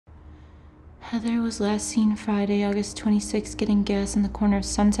Heather was last seen Friday, August 26th, getting gas on the corner of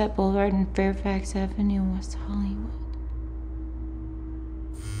Sunset Boulevard and Fairfax Avenue, West Hollywood.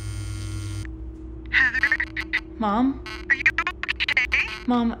 Heather? Mom? Are you okay?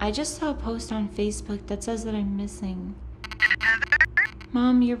 Mom, I just saw a post on Facebook that says that I'm missing. Heather?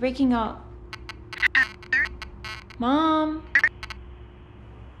 Mom, you're breaking up. Heather? Mom?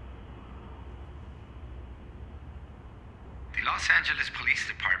 The Los Angeles Police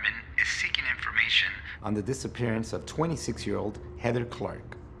Department is seeking information on the disappearance of 26-year-old Heather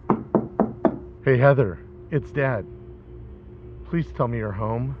Clark. Hey, Heather, it's Dad. Please tell me you're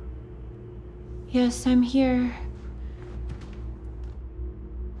home. Yes, I'm here.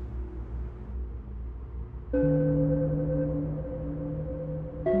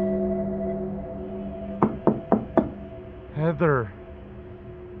 Heather,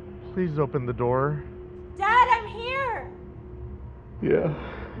 please open the door. Dad, I'm here! Yeah,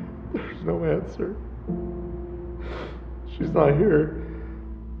 there's no answer. She's not here.